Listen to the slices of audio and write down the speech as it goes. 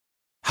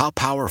How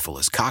powerful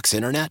is Cox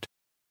Internet?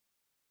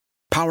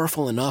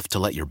 Powerful enough to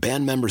let your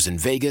band members in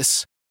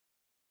Vegas,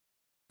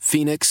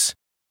 Phoenix,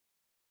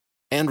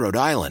 and Rhode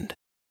Island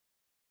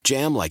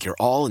jam like you're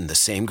all in the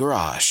same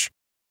garage.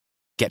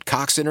 Get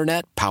Cox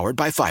Internet powered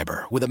by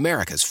fiber with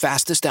America's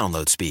fastest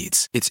download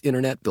speeds. It's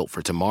internet built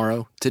for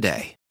tomorrow,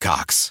 today.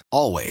 Cox,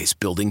 always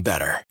building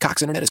better.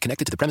 Cox Internet is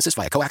connected to the premises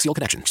via coaxial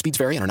connection. Speeds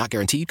vary and are not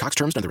guaranteed. Cox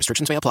terms and other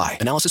restrictions may apply.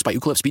 Analysis by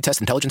Ookla Speed Test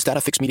Intelligence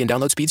Data. Fixed median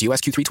download speeds. US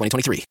Q3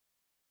 2023.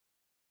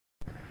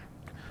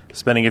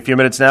 Spending a few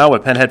minutes now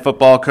with Penn head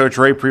football coach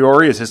Ray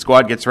Priore as his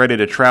squad gets ready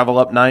to travel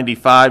up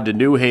 95 to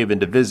New Haven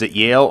to visit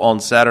Yale on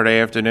Saturday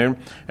afternoon.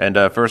 And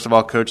first of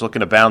all, Coach,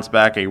 looking to bounce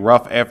back a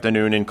rough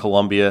afternoon in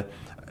Columbia.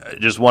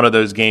 Just one of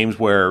those games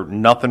where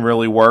nothing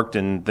really worked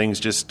and things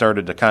just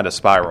started to kind of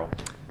spiral.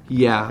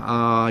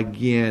 Yeah,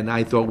 again,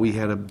 I thought we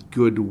had a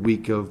good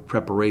week of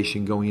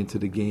preparation going into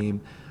the game.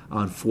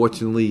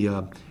 Unfortunately,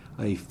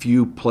 a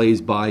few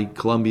plays by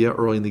Columbia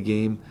early in the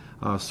game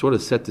sort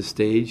of set the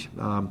stage,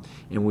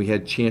 and we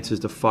had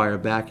chances to fire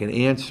back and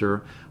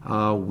answer.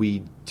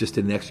 We just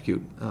didn't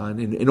execute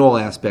in all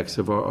aspects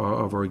of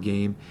our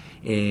game.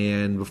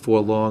 And before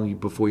long,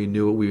 before you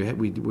knew it,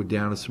 we were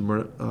down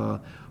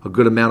to a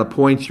good amount of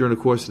points during the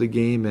course of the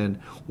game and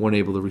weren't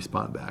able to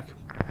respond back.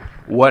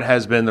 What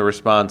has been the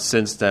response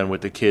since then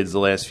with the kids the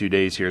last few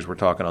days here as we're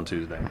talking on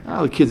Tuesday?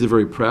 The kids are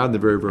very proud and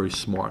they're very, very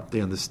smart. They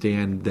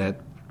understand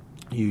that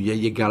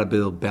you got to be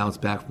able to bounce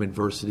back from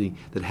adversity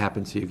that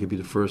happens to you. It could be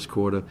the first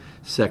quarter,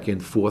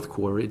 second, fourth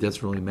quarter. It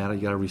doesn't really matter.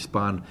 You got to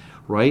respond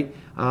right,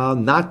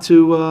 not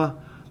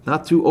to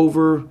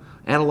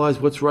overanalyze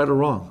what's right or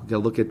wrong. You got to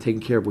look at taking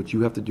care of what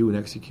you have to do and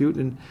execute.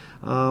 And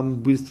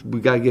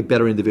we got to get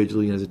better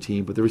individually and as a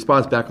team. But the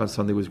response back on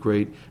Sunday was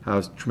great. It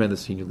was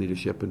tremendous senior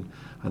leadership, and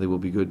I think we'll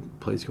be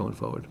good plays going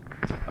forward.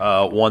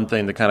 One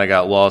thing that kind of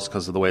got lost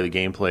because of the way the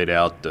game played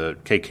out,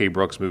 KK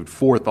Brooks moved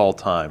fourth all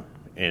time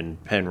in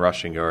Penn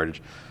rushing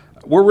yardage.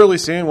 We're really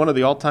seeing one of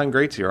the all-time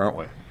greats here, aren't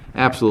we?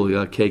 Absolutely.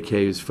 KK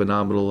is a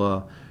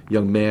phenomenal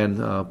young man,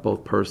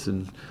 both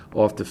person,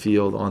 off the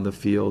field, on the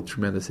field,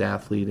 tremendous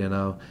athlete,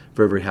 and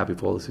very, very happy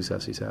for all the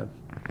success he's had.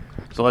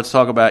 So let's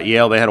talk about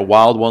Yale. They had a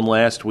wild one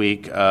last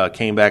week,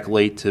 came back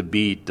late to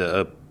beat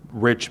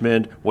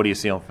Richmond. What do you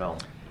see on film?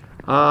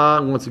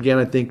 Once again,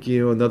 I think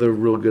another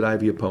real good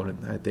Ivy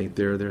opponent. I think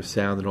they're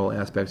sound in all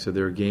aspects of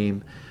their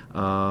game.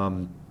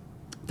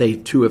 They,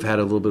 too, have had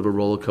a little bit of a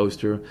roller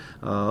coaster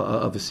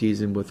of a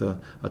season with a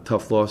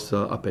tough loss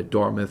up at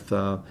Dartmouth.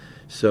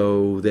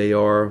 So they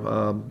are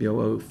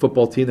a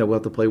football team that will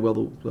have to play well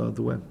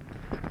to win.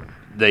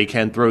 They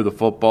can throw the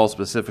football,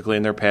 specifically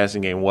in their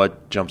passing game.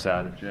 What jumps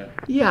out at you?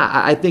 Yeah,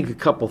 I think a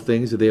couple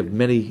things. They have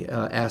many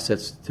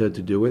assets to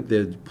do it.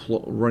 They're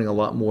running a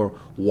lot more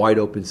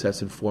wide-open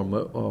sets and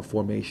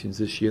formations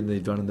this year than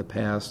they've done in the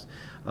past.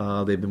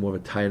 They've been more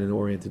of a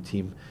tight-end-oriented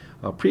team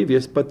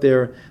previous, but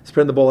they're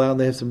spreading the ball out, and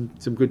they have some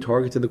good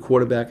targets, and the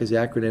quarterback is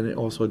accurate and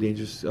also a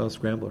dangerous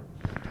scrambler.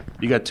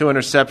 You got 2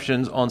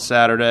 interceptions on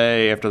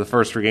Saturday after the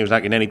first 3 games,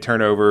 not getting any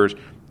turnovers.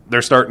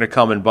 They're starting to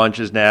come in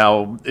bunches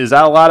now. Is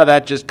that a lot of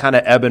that just kind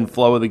of ebb and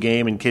flow of the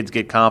game and kids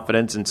get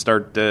confidence and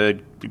start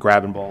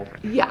grabbing balls?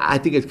 Yeah, I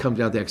think it comes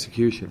down to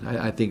execution.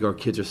 I think our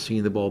kids are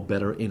seeing the ball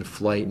better in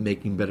flight,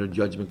 making better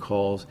judgment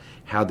calls,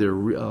 how they're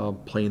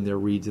playing their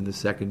reads in the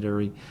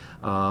secondary.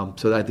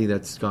 So I think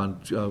that's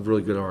gone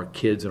really good on our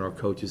kids and our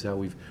coaches, how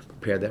we've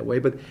prepared that way.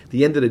 But at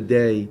the end of the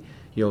day,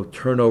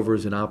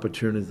 turnovers and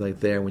opportunities like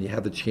that, when you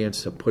have the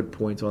chance to put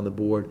points on the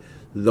board,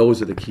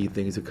 those are the key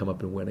things that come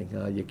up in winning.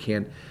 You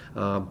can't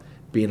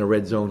be in a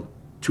red zone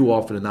too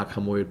often and not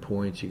come away with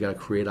points. You got to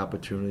create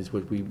opportunities,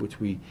 which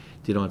we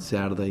did on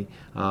Saturday.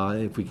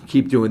 If we can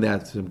keep doing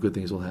that, some good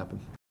things will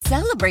happen.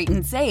 Celebrate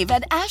and save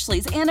at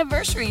Ashley's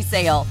Anniversary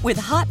Sale. With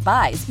Hot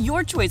Buys,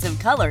 your choice of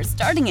colors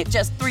starting at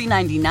just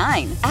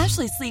 $3.99.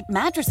 Ashley Sleep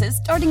mattresses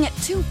starting at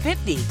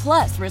 $2.50.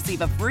 Plus,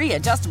 receive a free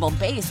adjustable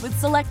base with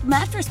select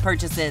mattress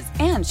purchases.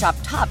 And shop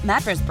top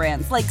mattress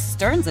brands like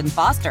Stearns &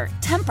 Foster,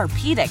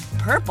 Tempur-Pedic,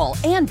 Purple,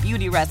 and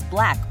Beautyrest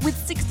Black with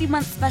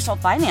 60-month special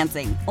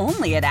financing.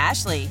 Only at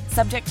Ashley.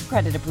 Subject to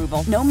credit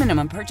approval. No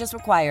minimum purchase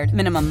required.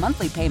 Minimum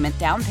monthly payment,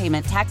 down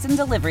payment, tax, and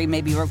delivery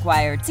may be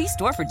required. See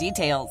store for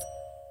details.